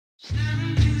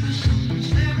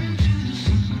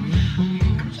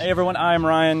Hey everyone, I'm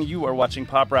Ryan. You are watching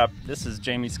Pop Rap. This is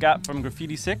Jamie Scott from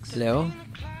Graffiti 6. Hello.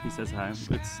 He says hi.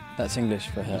 That's English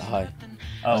for hi.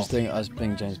 Oh. I was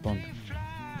being James Bond.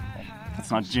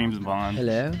 That's not James Bond.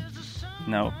 Hello.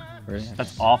 No. Really?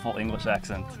 That's awful English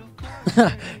accent.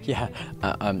 Yeah.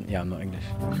 I'm not English.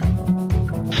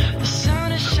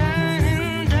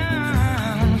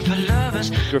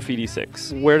 Graffiti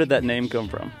 6. Where did that name come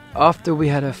from? After we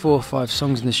had 4 or 5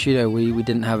 songs in the studio, we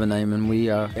didn't have a name, and we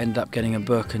ended up getting a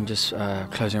book and just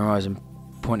closing our eyes and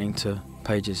pointing to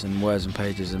pages and words and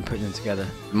pages and putting them together.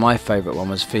 My favourite one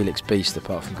was Felix Beast,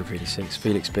 apart from Graffiti 6.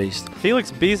 Felix Beast.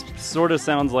 Felix Beast sort of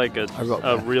sounds like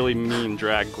a really mean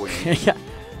drag queen. Yeah.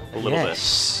 A little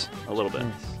bit. A little bit.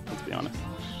 Yes. Let's be honest.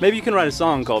 Maybe you can write a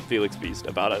song called Felix Beast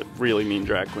about a really mean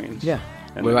drag queen. Yeah.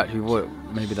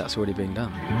 Maybe that's already being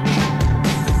done.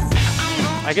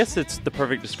 I guess it's the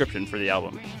perfect description for the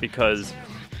album because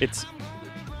it's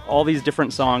all these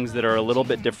different songs that are a little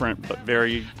bit different but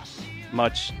very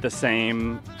much the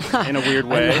same in a weird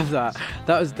way. I love that.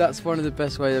 That's one of the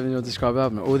best ways to describe the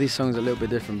album. All these songs are a little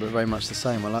bit different but very much the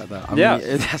same. I like that. I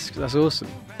mean, that's awesome.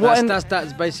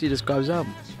 That basically describes the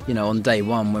album. You know, on day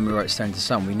one when we wrote Staring to the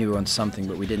Sun, we knew we were on something,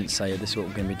 but we didn't say this is what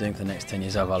we're going to be doing for the next 10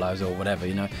 years of our lives or whatever,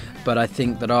 you know. But I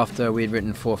think that after we'd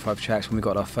written 4 or 5 tracks, when we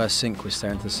got our first sync with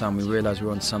Staring to the Sun, we realised we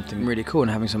were on something really cool and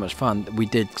having so much fun. We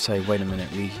did say, wait a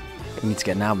minute, we need to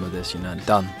get an album of this, you know,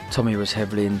 done. Tommy was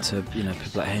heavily into, you know,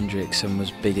 people like Hendrix and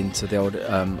was big into the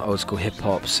old school hip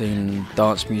hop scene,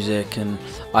 dance music, and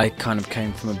I kind of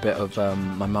came from a bit of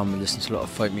my mum would listen to a lot of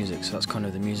folk music, so that's kind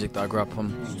of the music that I grew up on.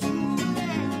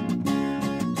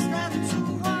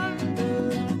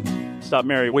 Stop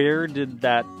Mary, where did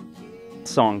that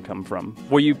song come from?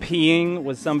 Were you peeing?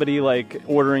 Was somebody like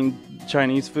ordering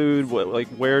Chinese food?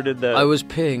 Where did the... I was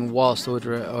peeing whilst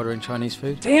ordering Chinese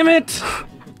food. Damn it!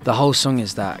 The whole song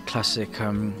is that classic,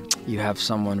 you have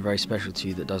someone very special to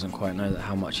you that doesn't quite know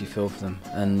how much you feel for them,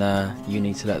 and you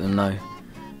need to let them know.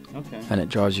 Okay. And it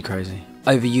drives you crazy.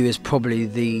 Over You is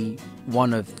probably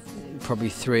one of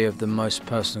 3 of the most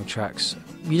personal tracks.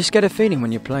 You just get a feeling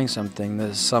when you're playing something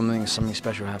that something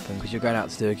special happens, because you're going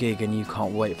out to do a gig and you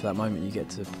can't wait for that moment you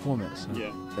get to perform it. So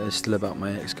yeah. It's still about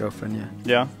my ex-girlfriend, yeah.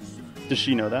 Yeah? Does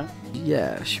she know that?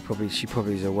 Yeah, she probably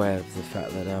is aware of the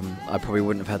fact that I probably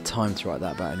wouldn't have had time to write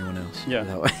that about anyone else.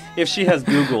 Yeah. If she has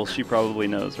Google, she probably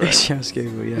knows, right? If she has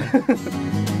Google, yeah.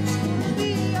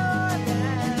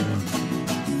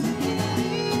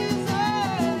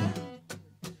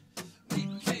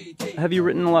 Have you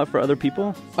written a lot for other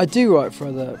people? I do write for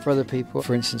other people.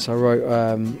 For instance, I wrote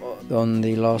on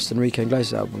the last Enrique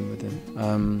Iglesias album with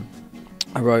him.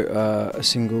 I wrote a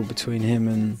single between him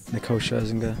and Nicole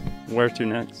Scherzinger. Where to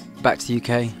next? Back to the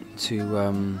UK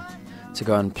to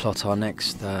go and plot our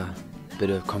next bit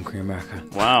of conquering America.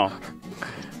 Wow.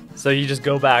 So you just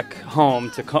go back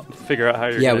home to figure out how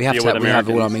you're going to deal with Americans? We have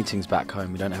all our meetings back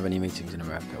home. We don't have any meetings in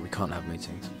America. We can't have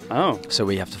meetings. Oh. So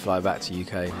we have to fly back to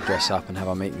UK, dress up and have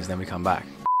our meetings, then we come back.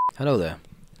 Hello there.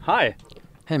 Hi.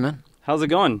 Hey man. How's it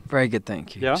going? Very good,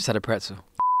 thank you. Yeah? Just had a pretzel.